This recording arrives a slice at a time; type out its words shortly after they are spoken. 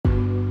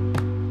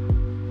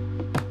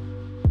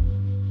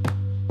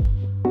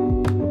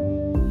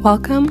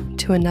Welcome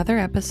to another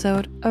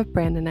episode of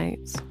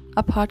Brandonites,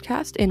 a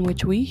podcast in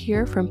which we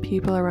hear from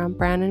people around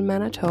Brandon,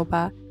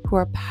 Manitoba who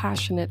are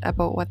passionate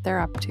about what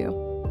they're up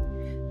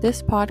to.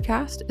 This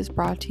podcast is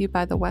brought to you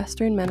by the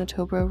Western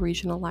Manitoba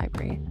Regional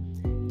Library.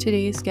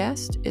 Today's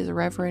guest is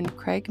Reverend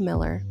Craig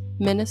Miller,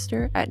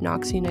 minister at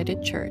Knox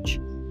United Church.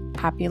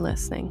 Happy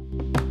listening.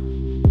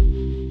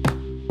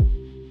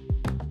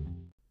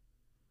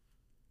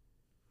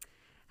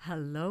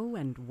 Hello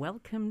and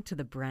welcome to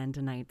the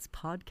Brandonites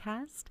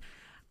podcast.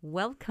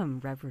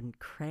 Welcome, Reverend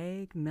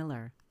Craig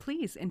Miller.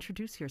 Please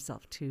introduce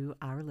yourself to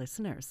our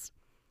listeners.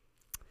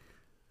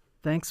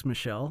 Thanks,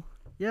 Michelle.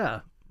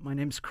 Yeah, my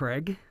name's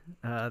Craig.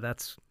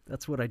 That's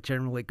what I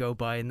generally go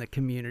by in the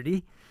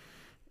community,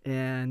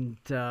 and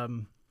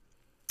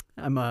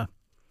I'm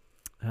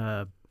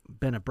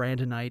been a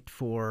Brandonite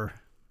for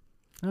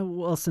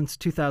since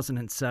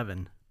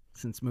 2007,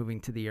 since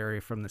moving to the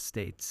area from the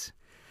States.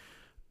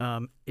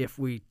 If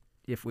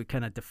we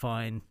kind of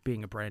define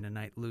being a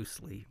Brandonite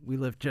loosely, we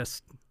live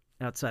just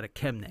outside of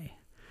Kemnay,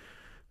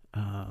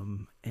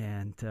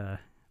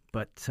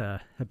 but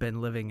have been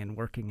living and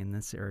working in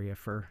this area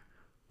for,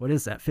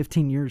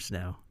 15 years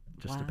now,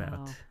 just Wow.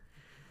 about.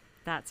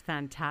 That's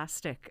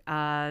fantastic.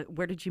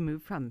 Where did you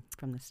move from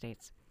the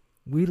States?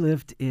 We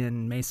lived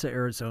in Mesa,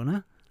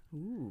 Arizona.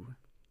 Ooh.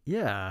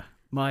 Yeah,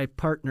 my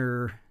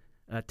partner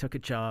took a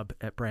job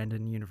at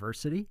Brandon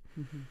University.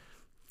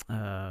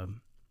 Mm-hmm.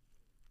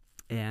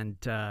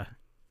 And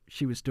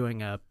she was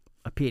doing a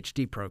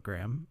PhD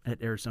program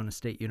at Arizona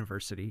State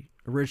University,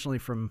 originally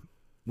from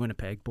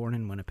Winnipeg, born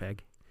in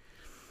Winnipeg.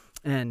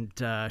 And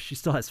she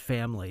still has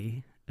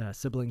family,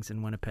 siblings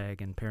in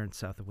Winnipeg and parents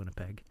south of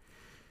Winnipeg.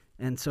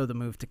 And so the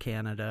move to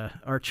Canada,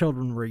 our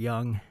children were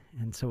young,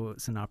 and so it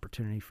was an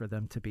opportunity for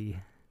them to be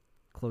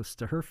close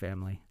to her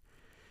family.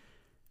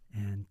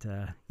 And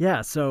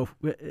so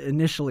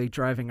initially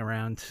driving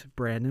around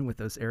Brandon with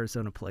those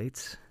Arizona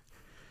plates,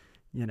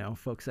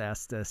 folks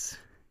asked us,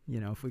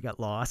 if we got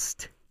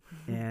lost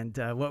and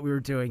what we were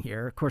doing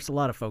here. Of course, a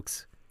lot of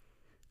folks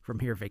from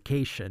here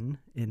vacation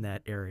in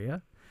that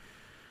area.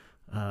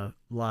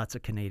 Lots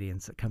of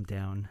Canadians that come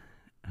down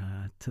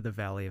to the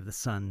Valley of the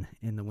Sun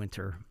in the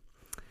winter.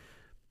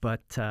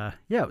 But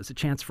it was a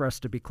chance for us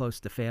to be close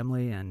to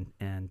family,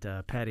 and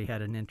Patty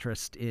had an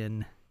interest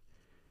in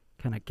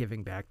kind of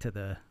giving back to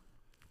the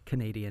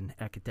Canadian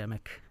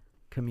academic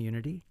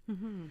community.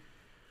 Mm-hmm.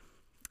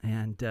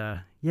 And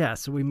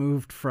so we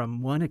moved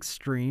from one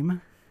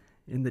extreme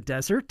in the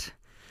desert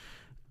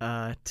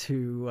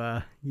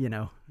to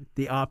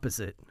the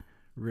opposite,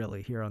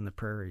 really, here on the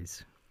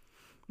prairies.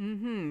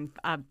 Mm-hmm.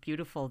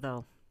 Beautiful,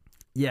 though.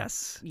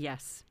 Yes.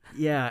 Yes.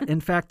 Yeah.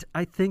 In fact,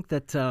 I think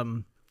that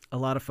a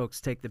lot of folks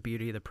take the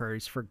beauty of the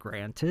prairies for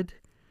granted.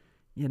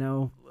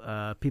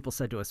 People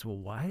said to us, well,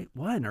 why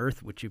on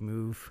earth would you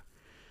move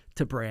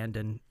to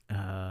Brandon,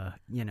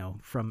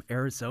 from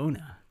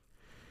Arizona?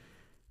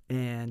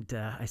 And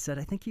I said,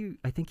 I think you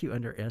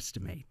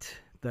underestimate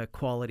the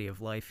quality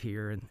of life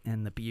here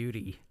and the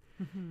beauty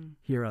Mm-hmm.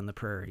 here on the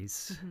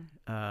prairies.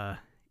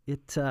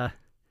 Mm-hmm.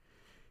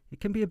 It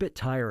can be a bit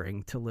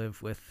tiring to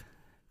live with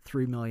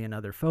 3 million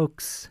other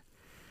folks.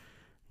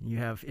 You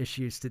have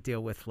issues to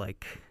deal with,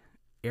 like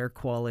air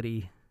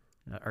quality.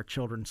 Our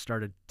children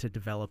started to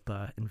develop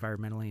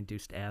environmentally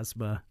induced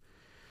asthma.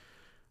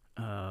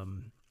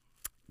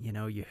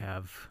 You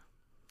have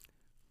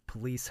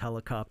police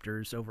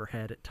helicopters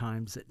overhead at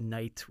times at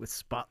night with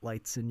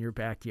spotlights in your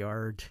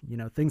backyard,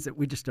 things that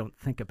we just don't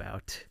think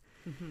about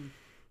Mm-hmm.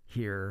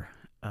 here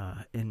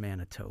in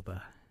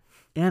Manitoba.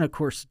 And of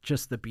course,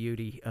 just the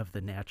beauty of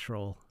the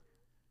natural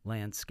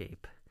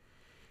landscape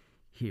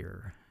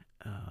here,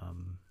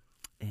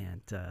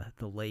 and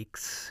the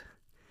lakes.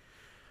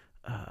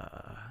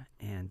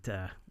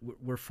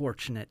 We're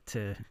fortunate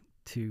to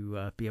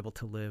be able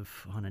to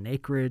live on an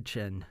acreage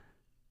and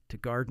to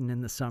garden in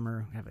the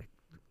summer. We have a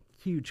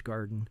huge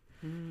garden.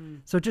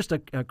 Mm. So just a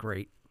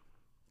great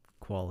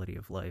quality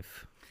of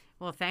life.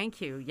 Well, thank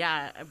you.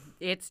 Yeah,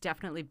 it's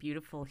definitely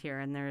beautiful here,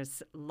 and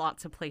there's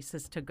lots of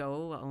places to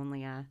go,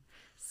 only a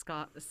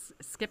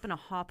skip and a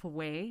hop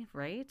away,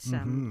 right?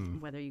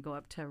 Mm-hmm. Whether you go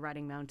up to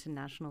Riding Mountain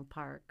National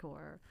Park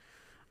or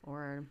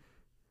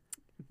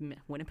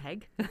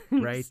Winnipeg.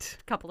 Right.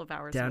 A couple of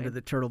hours down away. to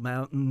the Turtle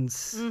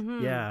Mountains.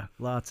 Mm-hmm. Yeah,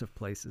 lots of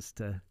places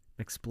to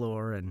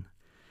explore and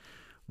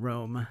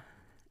roam.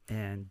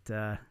 And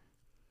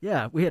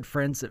we had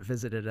friends that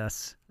visited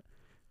us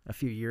a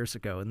few years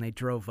ago, and they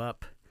drove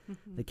up.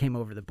 Mm-hmm. They came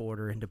over the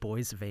border into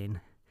Boissevain,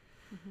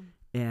 Mm-hmm.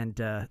 and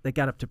they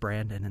got up to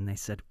Brandon, and they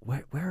said,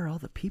 where are all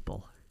the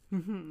people?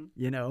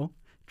 Mm-hmm.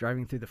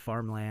 Driving through the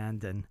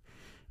farmland, and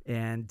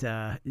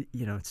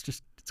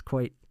it's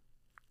quite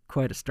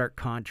a stark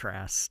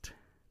contrast.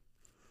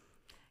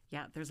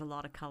 Yeah, there's a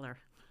lot of color.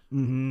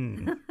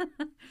 Mm-hmm.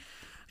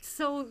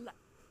 So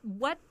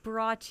what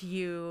brought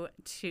you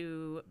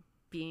to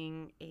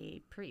being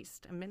a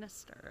priest, a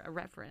minister, a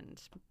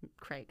reverend,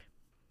 Craig?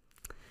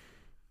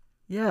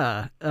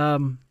 Yeah.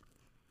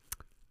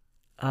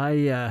 I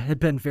had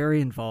been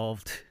very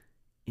involved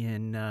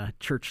in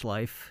church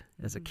life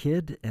as a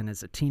kid and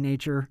as a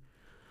teenager.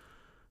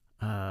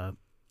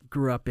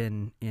 Grew up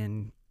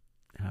in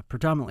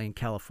predominantly in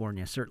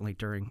California, certainly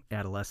during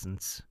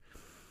adolescence,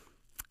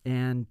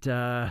 and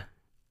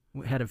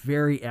had a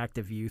very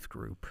active youth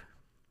group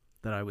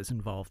that I was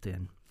involved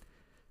in.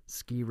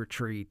 Ski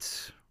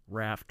retreats,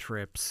 raft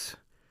trips,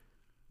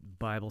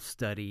 Bible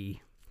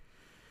study,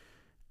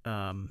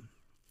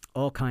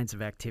 all kinds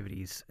of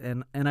activities.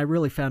 And I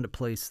really found a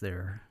place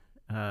there.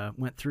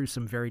 Went through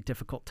some very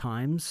difficult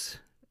times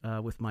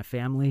with my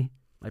family.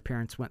 My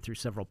parents went through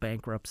several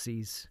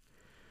bankruptcies.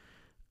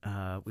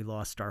 We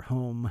lost our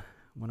home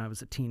when I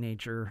was a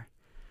teenager.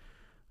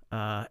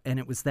 And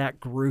it was that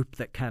group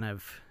that kind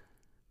of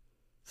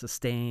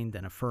sustained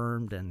and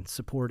affirmed and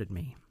supported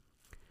me.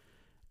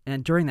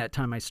 And during that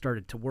time, I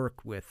started to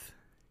work with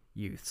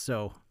youth.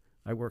 So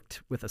I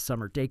worked with a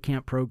summer day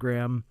camp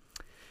program.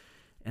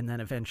 And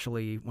then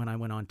eventually, when I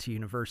went on to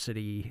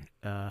university,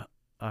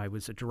 I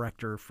was a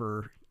director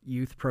for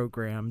youth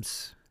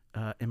programs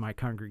in my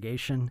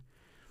congregation.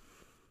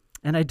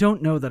 And I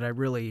don't know that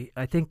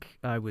I think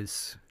I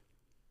was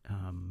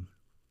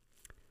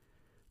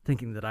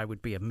thinking that I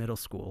would be a middle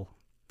school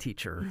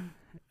teacher.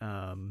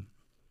 And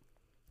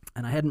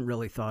I hadn't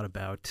really thought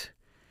about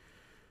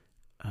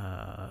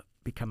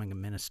becoming a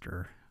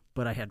minister.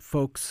 But I had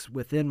folks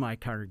within my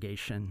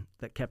congregation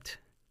that kept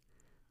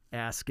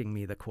asking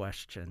me the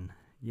question,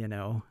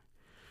 and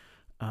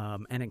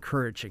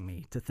encouraging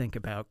me to think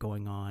about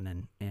going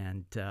on.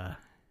 And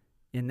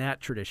in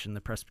that tradition,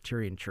 the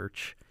Presbyterian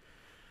Church,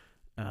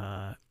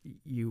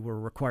 you were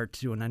required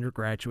to do an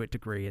undergraduate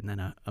degree and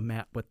then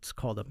what's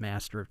called a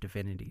Master of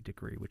Divinity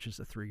degree, which is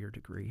a 3-year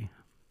degree.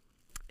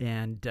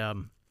 And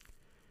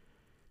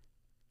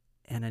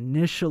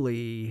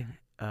initially,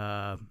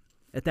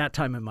 at that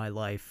time in my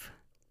life,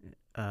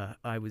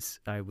 I was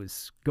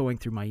going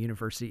through my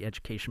university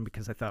education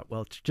because I thought,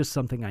 well, it's just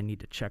something I need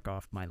to check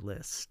off my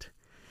list.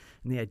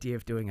 And the idea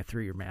of doing a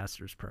 3-year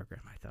master's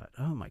program, I thought,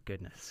 oh my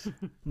goodness,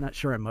 I'm not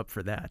sure I'm up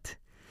for that.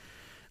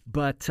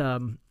 But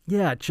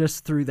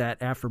just through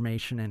that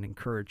affirmation and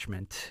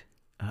encouragement,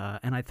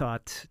 and I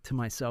thought to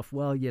myself,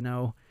 well,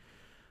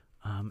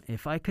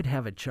 if I could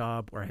have a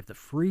job where I have the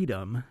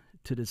freedom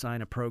to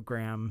design a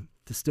program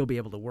to still be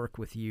able to work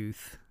with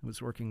youth. I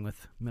was working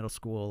with middle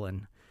school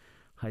and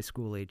high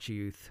school age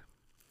youth,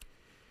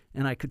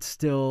 and I could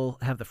still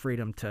have the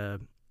freedom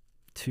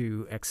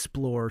to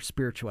explore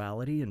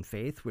spirituality and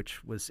faith,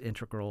 which was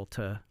integral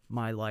to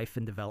my life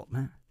and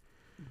development.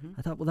 Mm-hmm.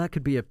 I thought, well, that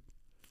could be a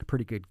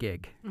pretty good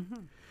gig.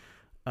 Mm-hmm.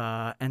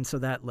 And so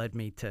that led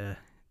me to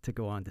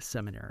go on to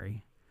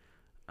seminary.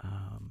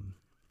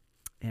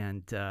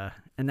 And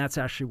that's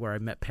actually where I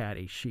met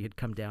Patty. She had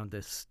come down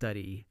to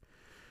study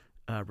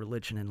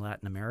religion in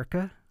Latin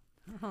America.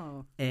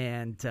 Oh.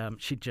 And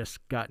she'd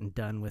just gotten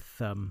done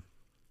with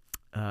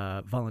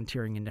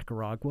volunteering in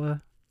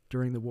Nicaragua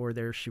during the war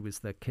there. She was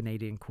the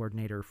Canadian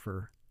coordinator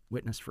for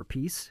Witness for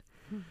Peace.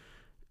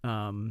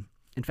 In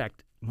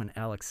fact, when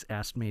Alex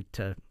asked me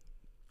to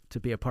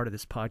be a part of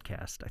this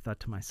podcast, I thought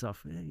to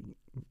myself, hey,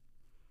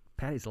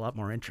 Patty's a lot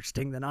more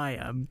interesting than I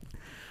am.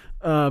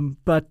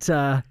 But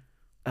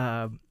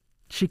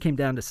she came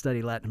down to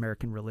study Latin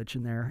American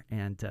religion there,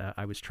 and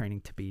I was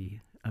training to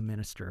be a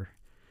minister.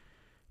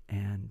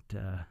 And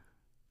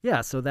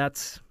so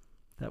that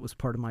was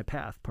part of my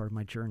path, part of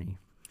my journey.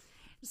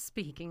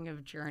 Speaking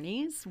of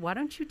journeys, why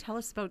don't you tell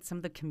us about some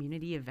of the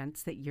community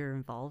events that you're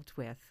involved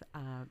with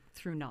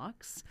through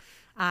Knox,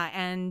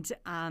 and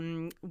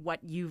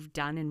what you've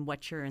done and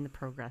what you're in the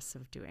progress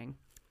of doing?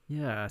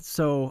 Yeah,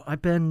 so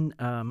I've been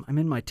I'm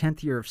in my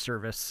 10th year of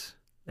service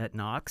at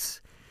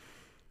Knox.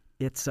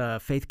 It's a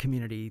faith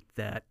community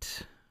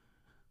that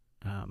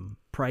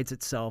prides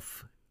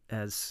itself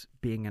as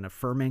being an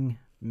affirming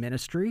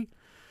ministry.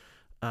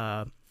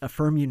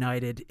 Affirm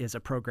United is a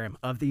program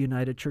of the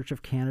United Church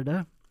of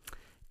Canada,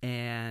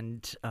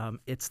 and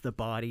it's the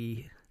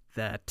body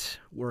that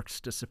works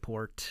to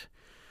support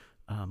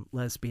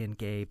lesbian,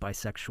 gay,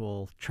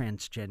 bisexual,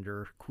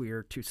 transgender,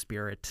 queer,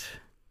 two-spirit,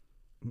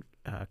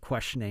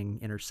 questioning,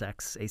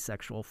 intersex,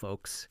 asexual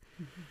folks.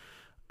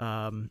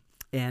 Mm-hmm.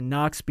 And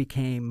Knox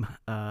became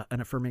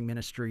an affirming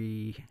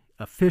ministry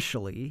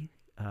officially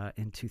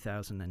in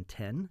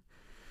 2010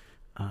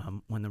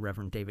 when the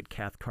Reverend David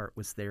Cathcart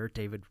was there.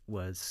 David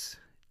was,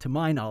 to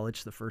my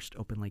knowledge, the first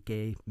openly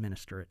gay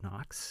minister at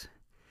Knox.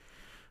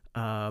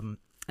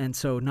 And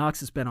so Knox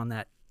has been on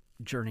that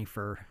journey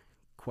for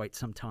quite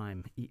some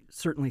time,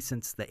 certainly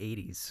since the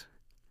 80s,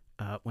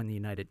 when the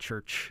United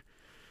Church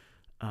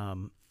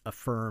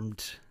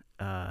affirmed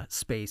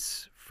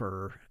space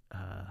for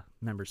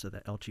members of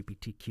the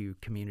LGBTQ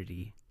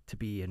community to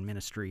be in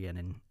ministry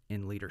and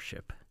in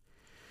leadership.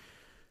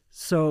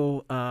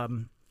 So,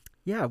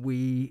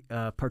 we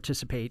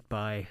participate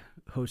by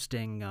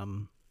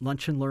hosting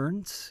lunch and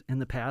learns in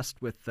the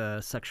past with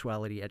the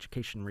Sexuality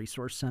Education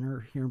Resource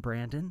Center here in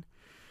Brandon.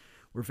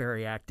 We're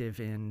very active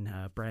in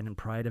Brandon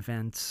Pride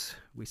events.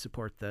 We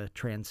support the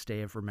Trans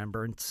Day of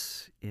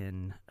Remembrance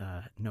in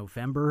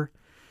November.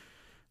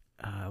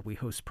 We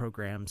host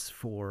programs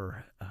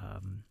for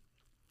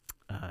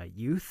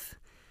youth,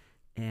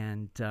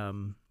 and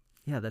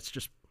that's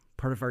just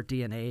part of our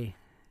DNA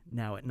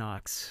now at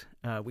Knox.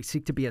 We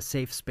seek to be a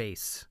safe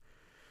space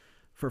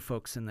for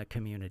folks in the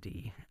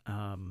community.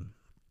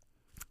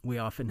 We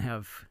often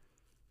have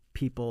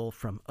people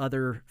from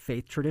other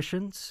faith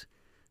traditions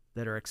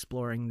that are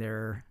exploring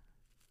their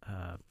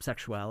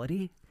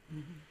sexuality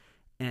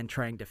and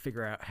trying to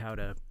figure out how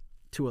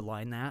to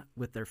align that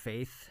with their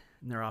faith.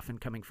 And they're often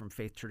coming from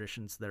faith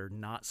traditions that are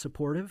not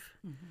supportive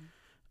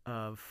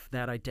of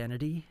that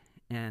identity.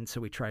 And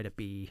so we try to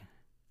be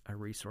a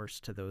resource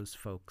to those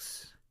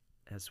folks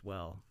as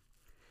well.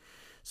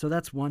 So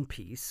that's one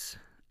piece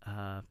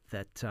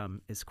that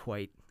is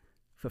quite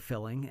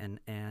fulfilling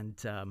and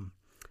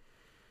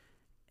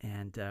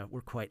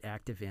we're quite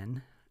active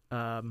in.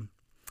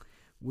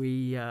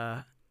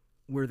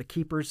 We're the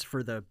keepers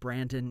for the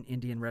Brandon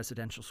Indian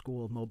Residential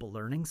School Mobile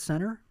Learning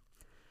Center.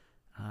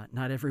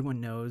 Not everyone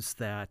knows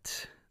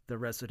that the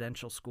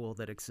residential school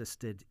that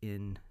existed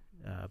in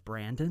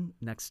Brandon,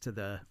 next to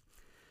the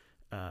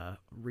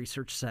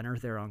research center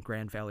there on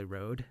Grand Valley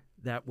Road,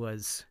 that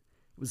was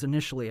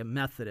initially a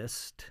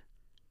Methodist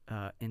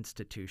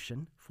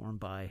institution formed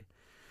by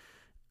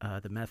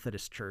the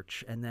Methodist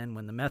Church. And then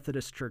when the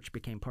Methodist Church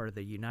became part of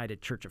the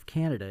United Church of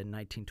Canada in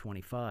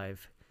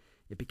 1925,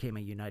 it became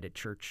a United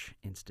Church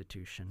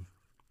institution.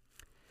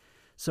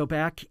 So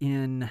back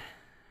in,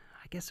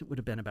 I guess it would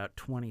have been about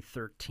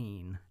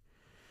 2013,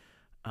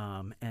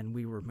 and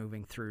we were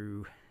moving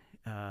through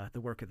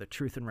the work of the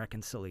Truth and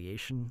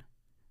Reconciliation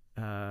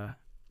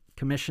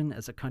Commission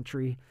as a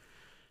country.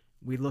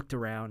 We looked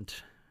around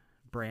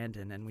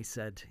Brandon and we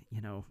said,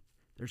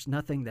 there's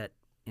nothing that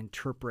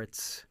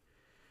interprets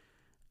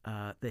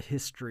the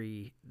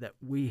history that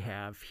we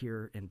have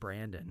here in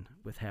Brandon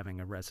with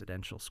having a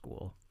residential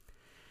school.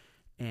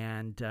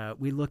 And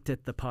we looked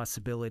at the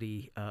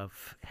possibility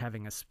of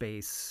having a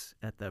space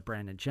at the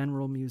Brandon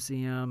General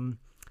Museum,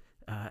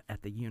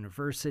 at the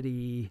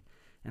university,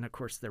 and of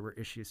course there were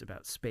issues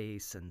about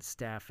space and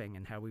staffing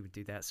and how we would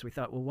do that. So we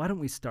thought, well, why don't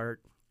we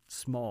start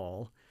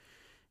small,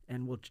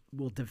 and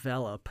we'll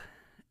develop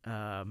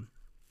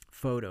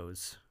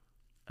photos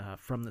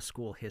from the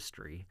school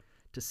history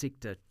to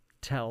seek to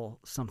tell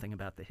something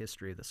about the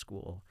history of the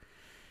school.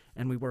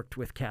 And we worked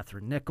with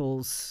Catherine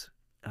Nichols,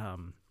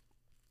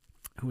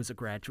 who was a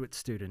graduate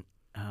student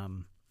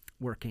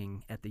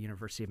working at the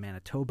University of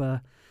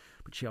Manitoba,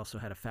 but she also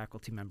had a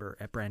faculty member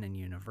at Brandon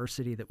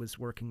University that was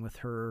working with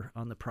her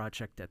on the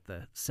project at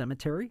the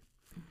cemetery.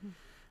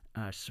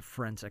 She's a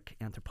forensic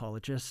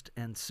anthropologist.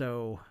 And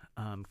so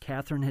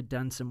Catherine had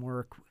done some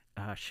work.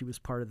 She was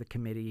part of the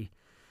committee.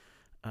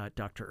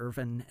 Dr.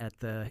 Irvin at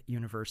the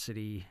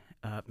university,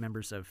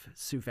 members of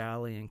Sioux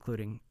Valley,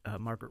 including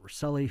Margaret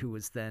Rosselli, who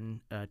was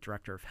then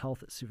director of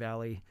health at Sioux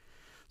Valley.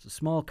 It's a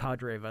small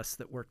cadre of us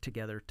that worked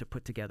together to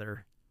put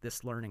together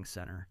this learning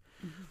center.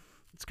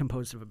 It's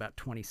composed of about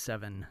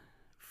 27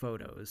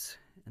 photos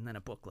and then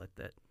a booklet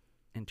that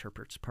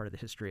interprets part of the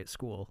history of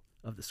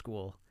the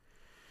school.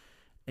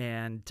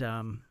 And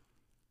I'm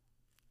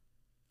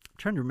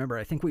trying to remember,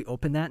 I think we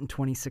opened that in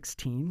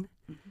 2016.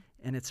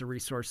 And it's a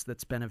resource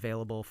that's been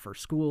available for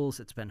schools.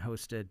 It's been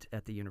hosted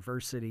at the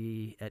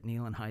university, at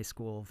Neyland High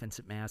School,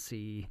 Vincent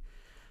Massey.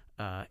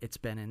 It's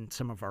been in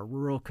some of our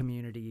rural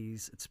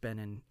communities. It's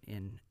been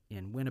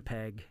in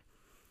Winnipeg.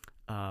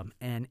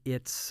 And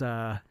it's,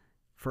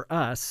 for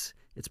us,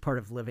 it's part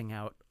of living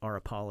out our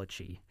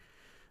apology.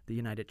 The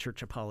United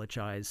Church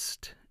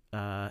apologized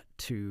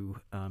to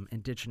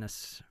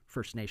Indigenous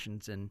First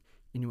Nations and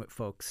Inuit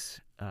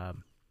folks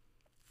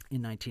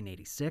in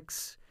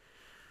 1986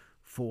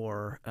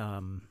 for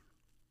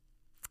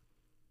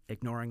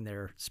ignoring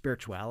their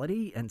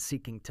spirituality and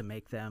seeking to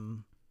make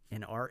them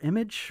in our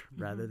image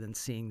rather than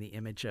seeing the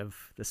image of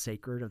the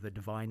sacred, of the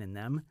divine in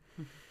them.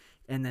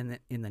 And then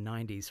in the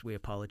 90s, we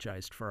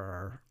apologized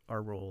for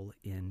our role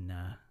in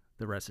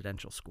the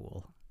residential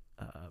school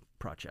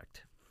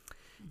project.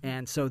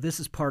 And so this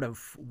is part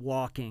of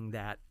walking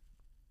that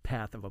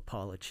path of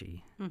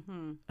apology.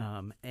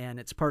 And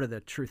it's part of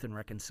the Truth and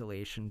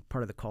Reconciliation,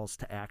 part of the calls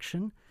to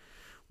action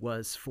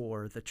was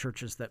for the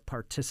churches that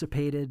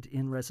participated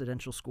in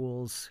residential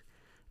schools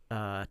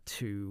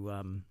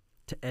to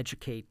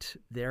educate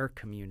their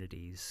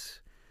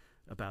communities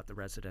about the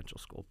residential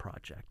school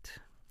project.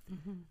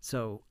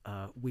 So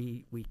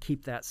we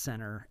keep that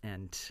center,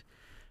 and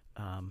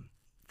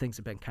things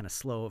have been kind of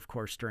slow, of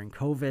course, during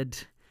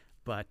COVID,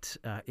 but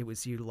it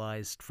was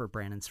utilized for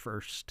Brandon's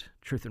first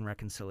Truth and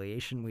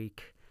Reconciliation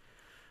Week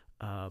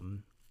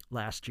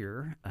last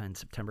year in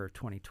September of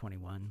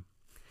 2021.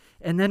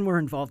 And then we're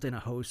involved in a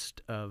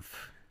host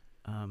of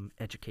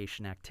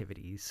education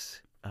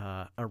activities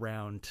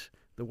around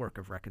the work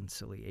of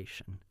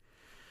reconciliation.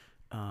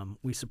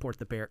 We support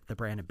the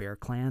Brandon Bear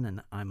Clan,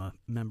 and I'm a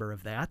member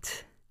of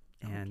that.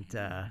 And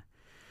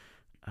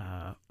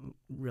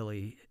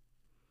really,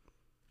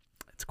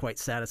 it's quite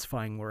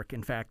satisfying work.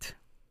 In fact,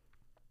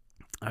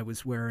 I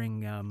was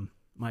wearing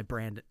my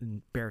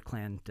Brandon Bear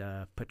Clan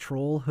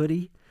patrol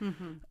hoodie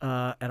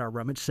at our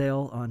rummage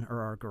sale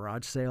or our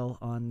garage sale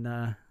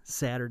on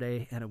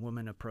Saturday, and a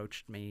woman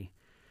approached me,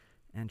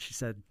 and she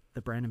said,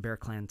 "The Brandon Bear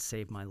Clan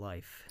saved my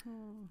life."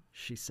 Oh.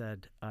 She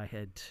said, "I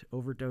had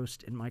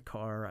overdosed in my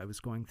car. I was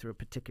going through a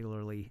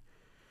particularly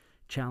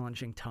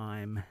challenging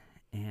time,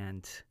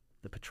 and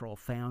the patrol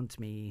found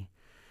me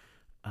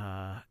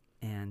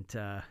and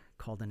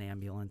called an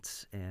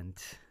ambulance,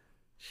 and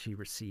she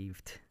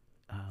received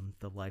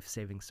the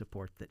life-saving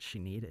support that she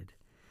needed."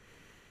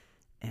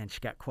 And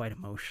she got quite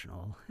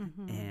emotional.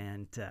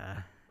 And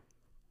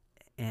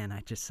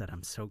I just said,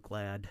 "I'm so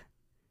glad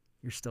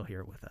you're still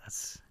here with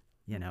us,"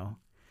 you know?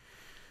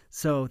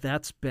 So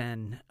that's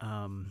been,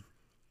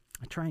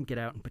 I try and get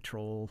out and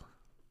patrol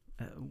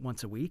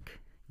once a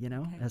week, you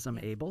know, as I'm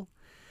able.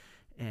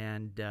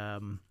 And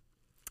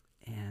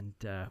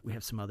we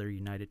have some other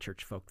United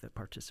Church folk that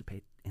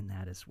participate in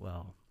that as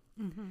well.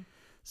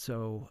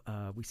 So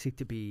we seek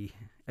to be,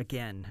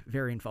 again,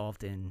 very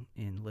involved in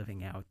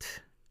living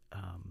out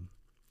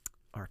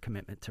our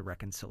commitment to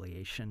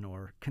reconciliation,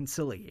 or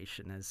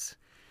conciliation, as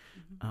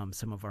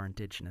some of our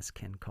Indigenous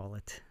kin call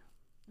it.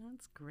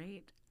 That's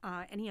great.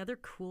 Any other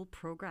cool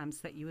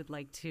programs that you would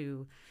like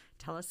to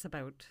tell us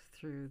about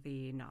through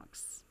the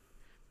Knox?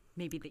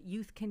 Maybe that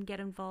youth can get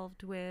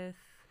involved with?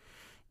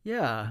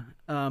 Yeah.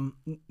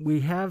 We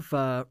have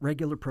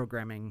regular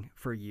programming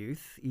for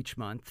youth each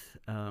month.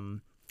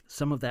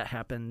 Some of that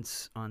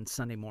happens on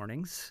Sunday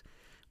mornings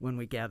when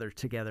we gather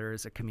together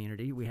as a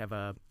community. We have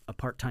a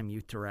part-time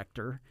youth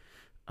director,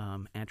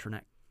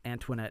 Antoinette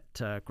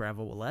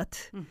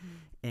Gravel-Willette,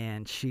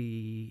 and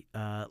she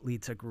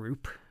leads a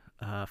group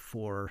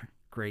for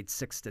grades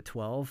 6 to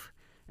 12,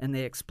 and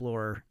they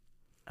explore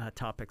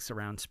topics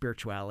around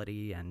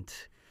spirituality, and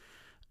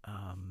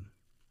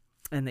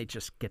they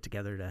just get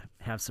together to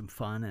have some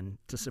fun and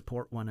to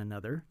support one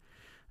another.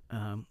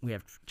 We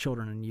have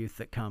children and youth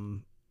that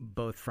come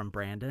both from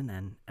Brandon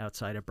and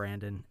outside of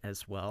Brandon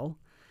as well.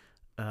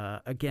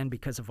 Again,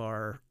 because of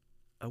our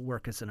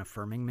work as an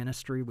affirming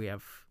ministry, we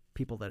have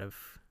people that have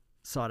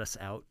sought us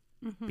out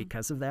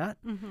because of that.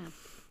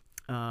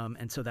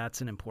 And so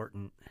that's an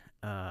important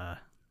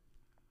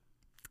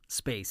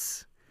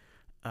space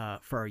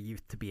for our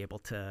youth to be able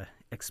to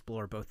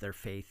explore both their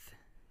faith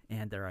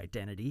and their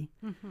identity.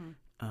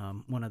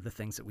 One of the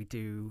things that we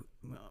do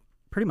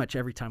pretty much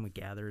every time we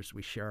gather is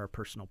we share our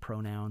personal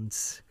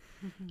pronouns,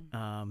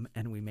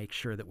 and we make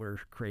sure that we're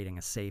creating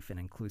a safe and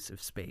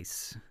inclusive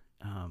space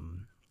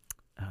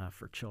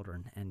for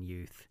children and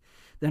youth.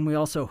 Then we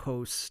also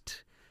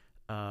host,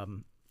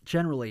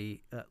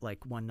 generally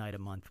like one night a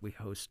month, we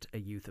host a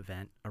youth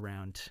event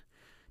around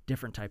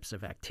different types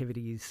of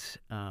activities.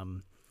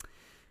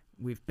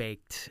 We've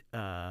baked,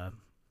 I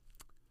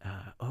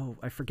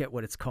forget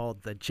what it's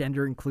called, the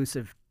gender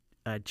inclusive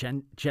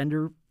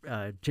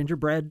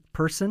gingerbread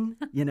person,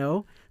 you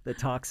know, that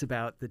talks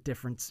about the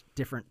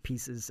different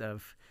pieces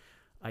of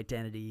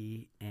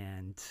identity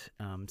and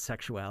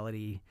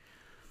sexuality.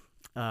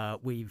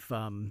 We've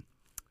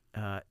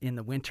in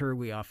the winter,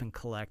 we often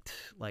collect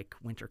like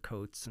winter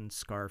coats and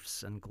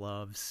scarves and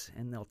gloves,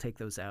 and they'll take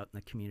those out in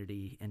the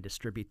community and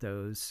distribute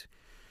those.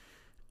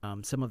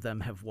 Some of them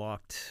have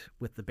walked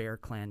with the Bear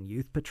Clan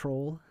Youth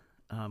Patrol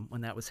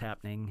when that was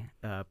happening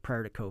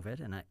prior to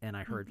COVID, and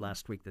I heard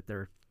last week that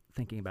they're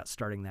thinking about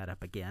starting that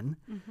up again.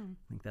 I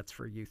think that's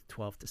for youth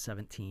 12 to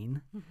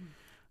 17.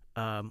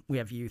 We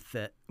have youth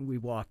that we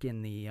walk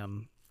in the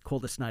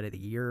coldest night of the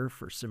year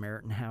for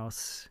Samaritan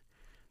House.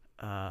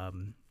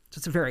 So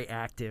it's a very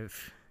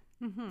active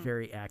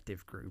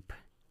group.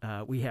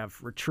 We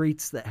have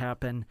retreats that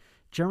happen,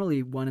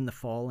 generally one in the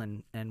fall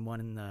and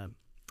one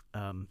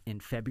in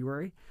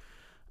February,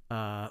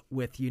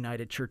 with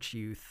United Church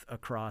Youth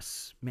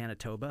across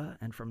Manitoba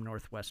and from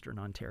northwestern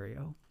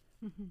Ontario.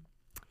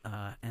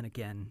 And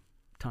again,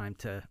 time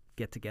to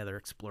get together,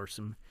 explore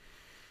some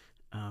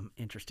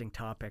interesting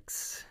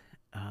topics,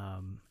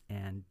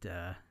 and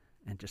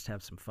just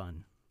have some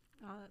fun.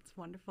 Oh, that's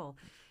wonderful.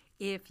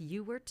 If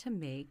you were to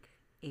make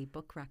a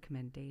book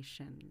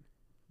recommendation,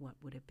 what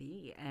would it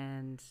be?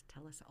 And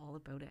tell us all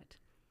about it.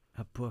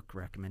 A book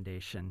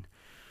recommendation.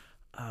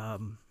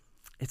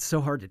 It's so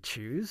hard to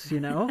choose,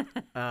 you know?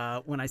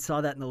 When I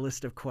saw that in the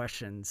list of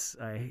questions,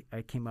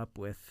 I came up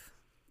with,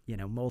 you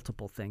know,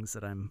 multiple things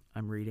that I'm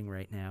reading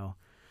right now.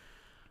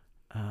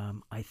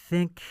 I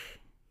think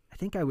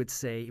I would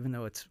say, even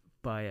though it's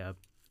by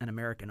an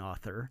American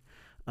author,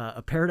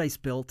 A Paradise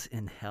Built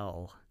in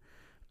Hell,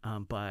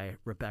 by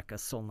Rebecca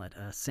Solnit,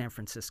 a San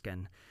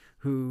Franciscan,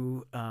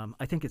 who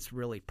I think it's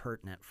really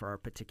pertinent for our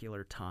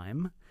particular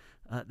time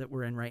that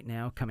we're in right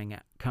now,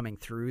 coming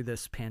through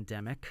this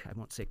pandemic. I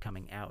won't say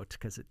coming out,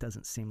 because it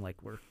doesn't seem like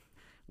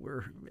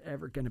we're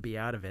ever going to be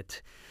out of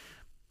it.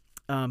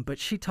 But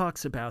she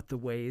talks about the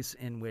ways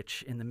in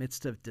which, in the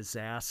midst of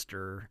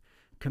disaster,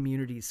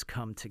 communities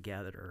come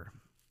together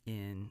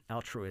in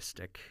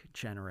altruistic,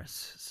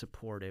 generous,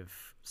 supportive,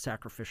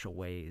 sacrificial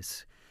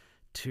ways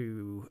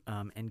to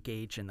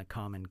engage in the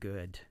common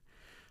good.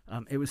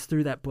 It was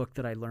through that book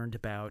that I learned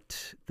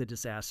about the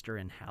disaster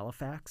in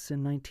Halifax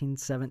in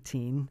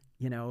 1917.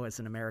 As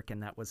an American,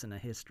 that wasn't a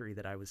history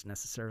that I was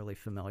necessarily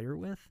familiar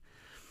with.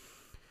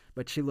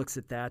 But she looks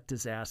at that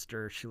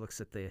disaster. She looks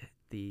at the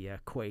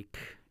quake,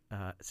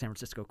 San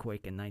Francisco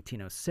quake in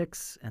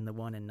 1906, and the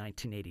one in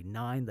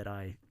 1989 that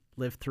I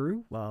lived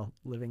through while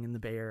living in the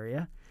Bay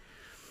Area.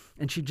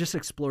 And she just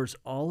explores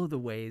all of the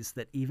ways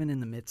that even in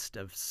the midst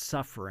of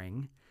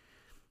suffering,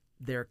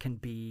 there can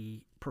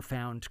be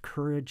profound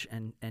courage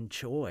and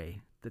joy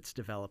that's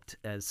developed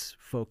as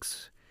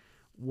folks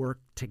work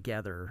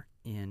together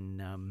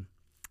in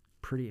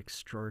pretty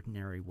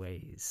extraordinary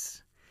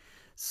ways.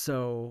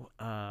 So,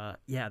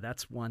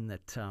 that's one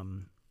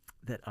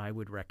that I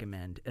would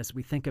recommend as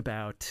we think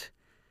about,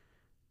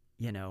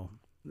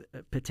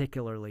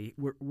 particularly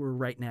we're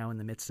right now in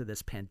the midst of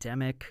this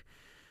pandemic.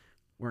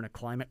 We're in a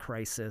climate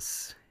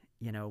crisis.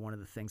 One of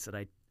the things that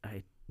I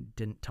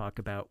didn't talk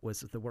about was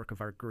the work of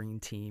our green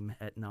team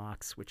at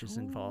Knox, which is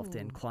involved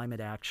in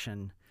climate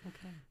action.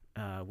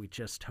 Okay. We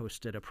just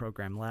hosted a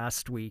program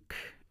last week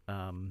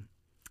on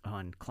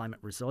climate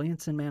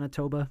resilience in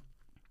Manitoba.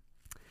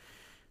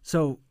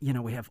 So,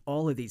 we have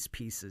all of these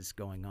pieces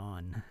going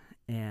on,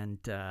 and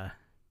how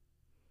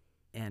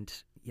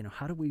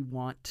do we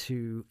want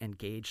to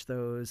engage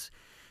those,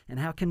 and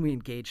how can we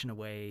engage in a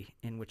way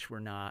in which we're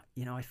not,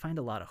 I find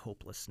a lot of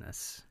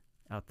hopelessness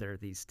out there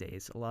these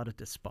days, a lot of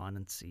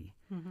despondency.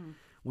 Mm-hmm.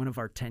 One of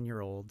our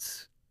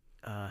 10-year-olds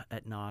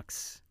at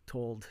Knox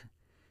told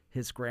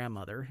his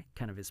grandmother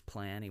kind of his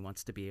plan. He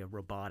wants to be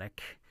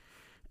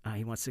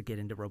he wants to get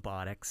into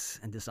robotics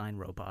and design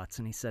robots.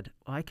 And he said,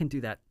 well, I can do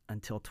that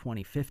until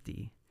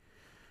 2050.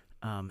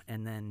 And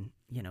then,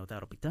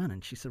 that'll be done.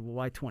 And she said, well,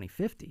 why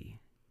 2050?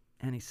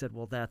 And he said,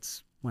 well,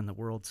 that's when the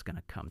world's going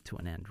to come to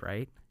an end,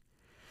 right?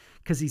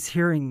 Because he's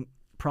hearing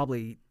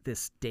probably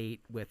this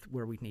date with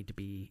where we need to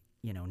be,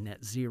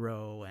 net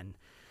zero. And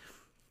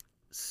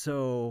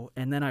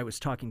then I was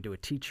talking to a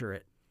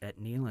teacher at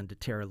Neelan, to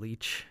Tara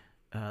Leach,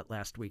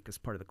 last week as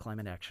part of the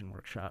climate action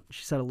workshop.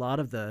 She said a lot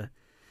of the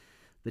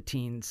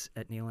teens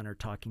at Neelan are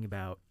talking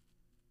about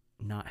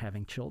not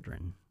having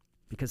children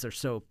because they're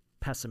so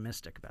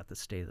pessimistic about the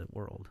state of the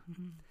world.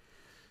 Mm-hmm.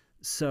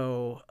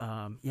 So,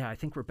 I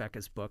think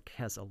Rebecca's book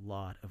has a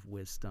lot of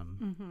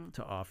wisdom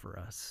to offer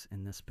us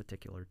in this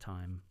particular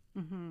time.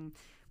 Mm-hmm.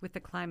 With the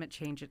climate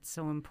change, it's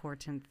so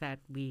important that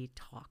we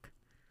talk,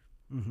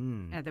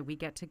 that we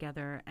get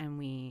together and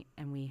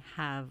we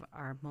have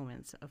our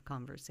moments of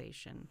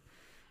conversation.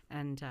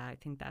 And I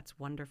think that's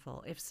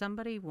wonderful. If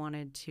somebody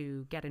wanted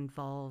to get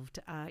involved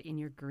in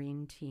your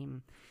green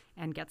team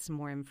and get some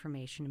more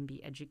information and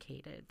be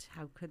educated,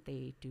 how could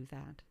they do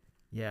that?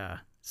 Yeah.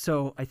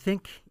 So I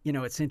think,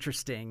 it's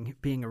interesting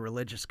being a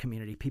religious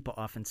community. People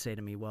often say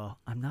to me, well,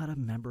 I'm not a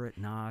member at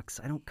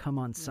Knox. I don't come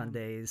on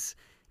Sundays.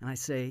 And I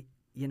say,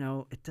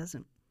 it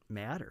doesn't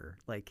matter.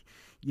 Like,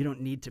 you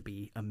don't need to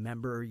be a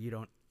member. You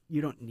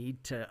don't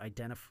need to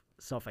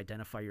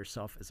self-identify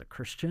yourself as a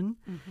Christian.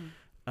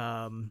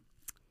 Mm-hmm.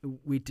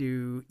 We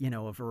do,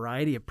 a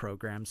variety of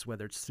programs,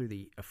 whether it's through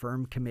the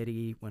Affirm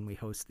Committee when we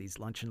host these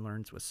lunch and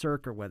learns with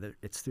Cirque, or whether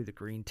it's through the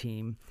Green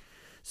Team.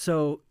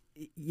 So,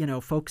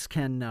 folks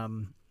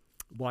can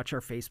watch our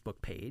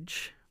Facebook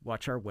page,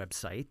 watch our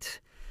website.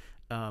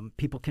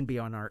 People can be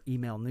on our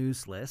email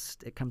news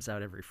list. It comes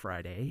out every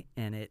Friday,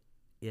 and it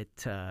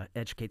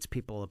educates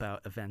people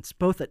about events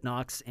both at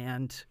Knox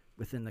and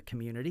within the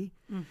community.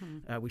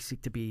 Mm-hmm. We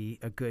seek to be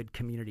a good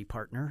community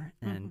partner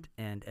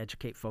and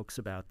educate folks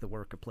about the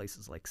work of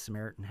places like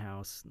Samaritan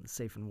House and the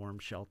Safe and Warm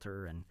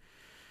Shelter and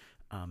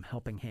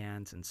Helping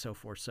Hands and so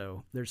forth.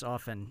 So there's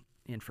often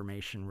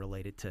information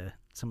related to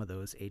some of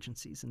those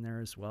agencies in there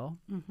as well.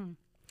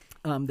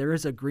 Mm-hmm. There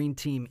is a Green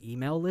Team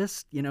email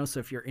list, so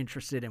if you're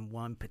interested in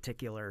one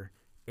particular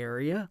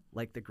area,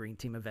 like the Green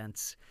Team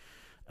events,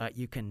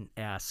 you can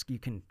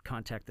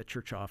contact the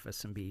church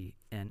office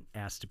and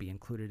ask to be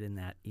included in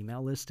that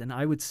email list. And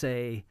I would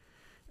say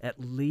at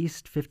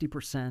least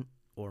 50%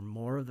 or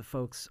more of the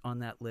folks on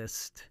that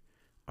list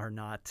are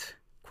not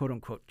quote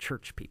unquote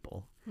church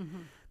people.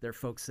 Mm-hmm. They're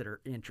folks that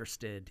are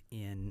interested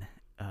in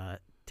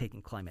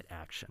taking climate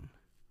action.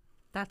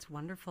 That's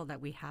wonderful that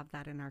we have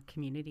that in our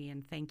community,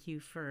 and thank you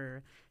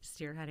for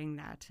spearheading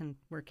that and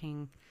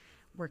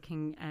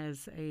working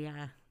as a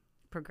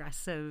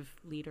progressive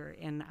leader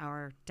in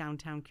our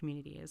downtown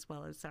community as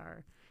well as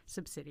our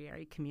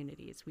subsidiary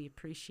communities. We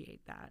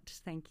appreciate that.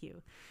 Thank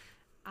you.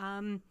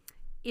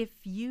 If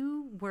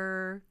you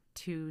were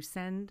to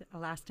send a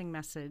lasting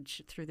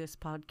message through this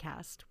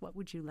podcast, what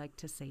would you like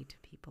to say to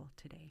people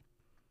today?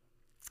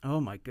 Oh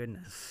my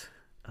goodness.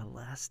 A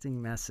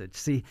lasting message.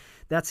 See,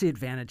 that's the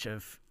advantage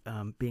of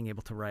being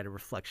able to write a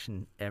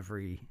reflection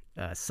every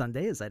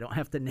Sunday, is I don't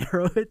have to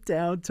narrow it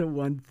down to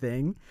one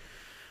thing.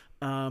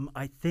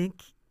 I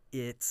think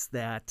it's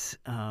that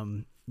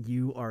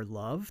you are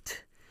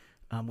loved.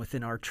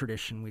 Within our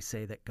tradition, we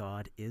say that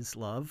God is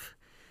love,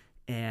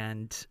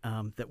 and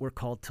that we're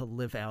called to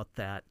live out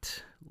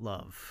that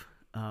love.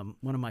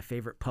 One of my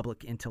favorite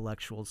public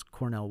intellectuals,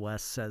 Cornel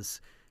West, says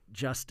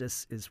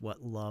justice is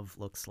what love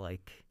looks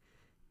like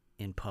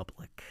in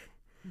public.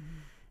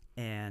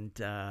 And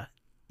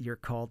you're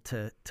called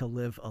to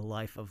live a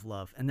life of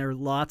love. And there are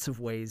lots of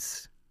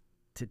ways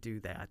to do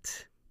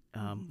that.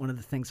 One of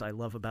the things I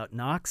love about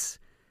Knox,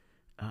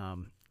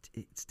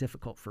 it's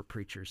difficult for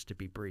preachers to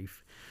be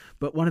brief,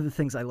 but one of the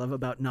things I love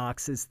about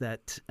Knox is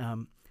that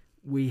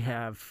we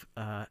have,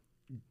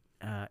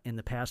 in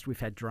the past, we've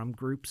had drum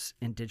groups,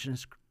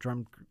 Indigenous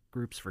drum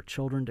groups for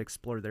children to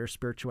explore their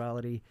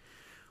spirituality.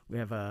 We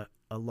have a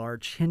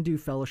large Hindu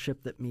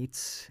fellowship that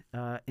meets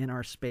in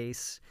our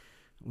space.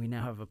 We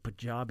now have a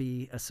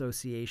Punjabi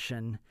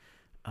association.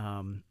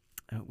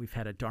 We've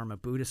had a Dharma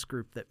Buddhist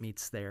group that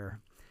meets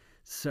there.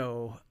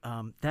 So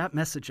that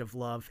message of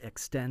love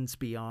extends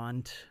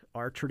beyond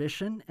our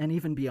tradition and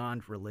even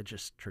beyond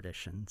religious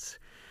traditions.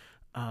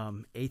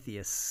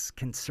 Atheists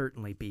can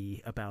certainly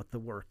be about the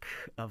work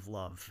of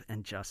love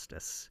and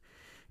justice.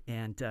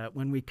 And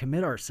when we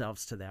commit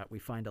ourselves to that, we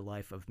find a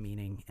life of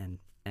meaning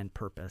and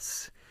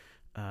purpose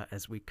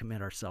as we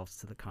commit ourselves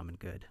to the common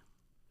good.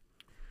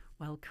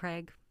 Well,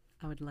 Craig,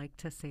 I would like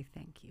to say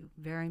thank you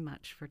very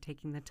much for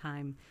taking the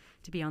time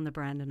to be on the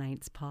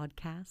Brandonites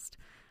podcast.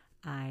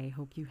 I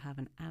hope you have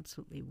an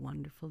absolutely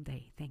wonderful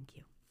day. Thank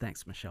you.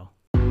 Thanks, Michelle.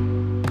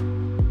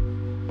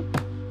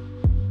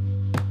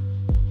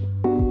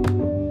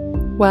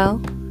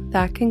 Well,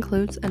 that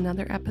concludes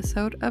another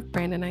episode of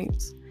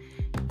Brandonites.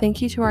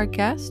 Thank you to our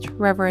guest,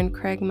 Reverend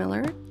Craig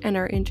Miller, and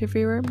our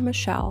interviewer,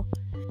 Michelle.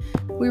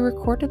 We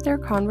recorded their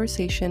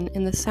conversation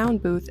in the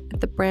sound booth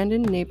at the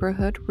Brandon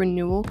Neighborhood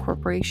Renewal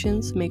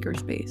Corporation's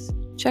Makerspace.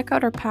 Check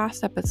out our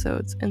past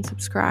episodes and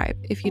subscribe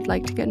if you'd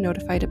like to get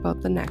notified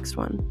about the next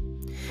one.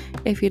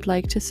 If you'd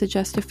like to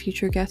suggest a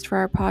future guest for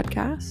our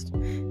podcast,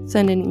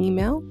 send an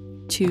email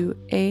to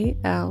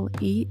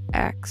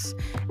alex@wmrl.ca.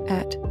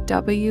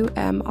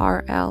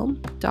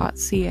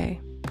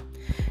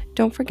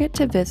 Don't forget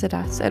to visit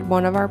us at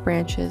one of our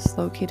branches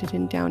located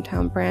in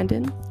downtown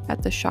Brandon,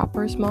 at the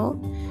Shoppers Mall,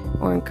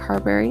 or in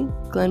Carberry,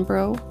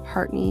 Glenboro,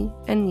 Hartney,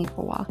 and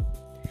Neepawa.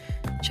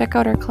 Check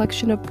out our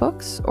collection of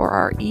books or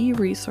our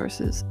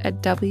e-resources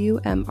at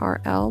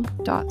wmrl.ca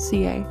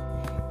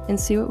and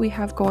see what we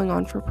have going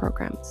on for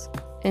programs.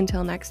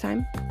 Until next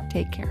time,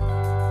 take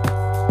care.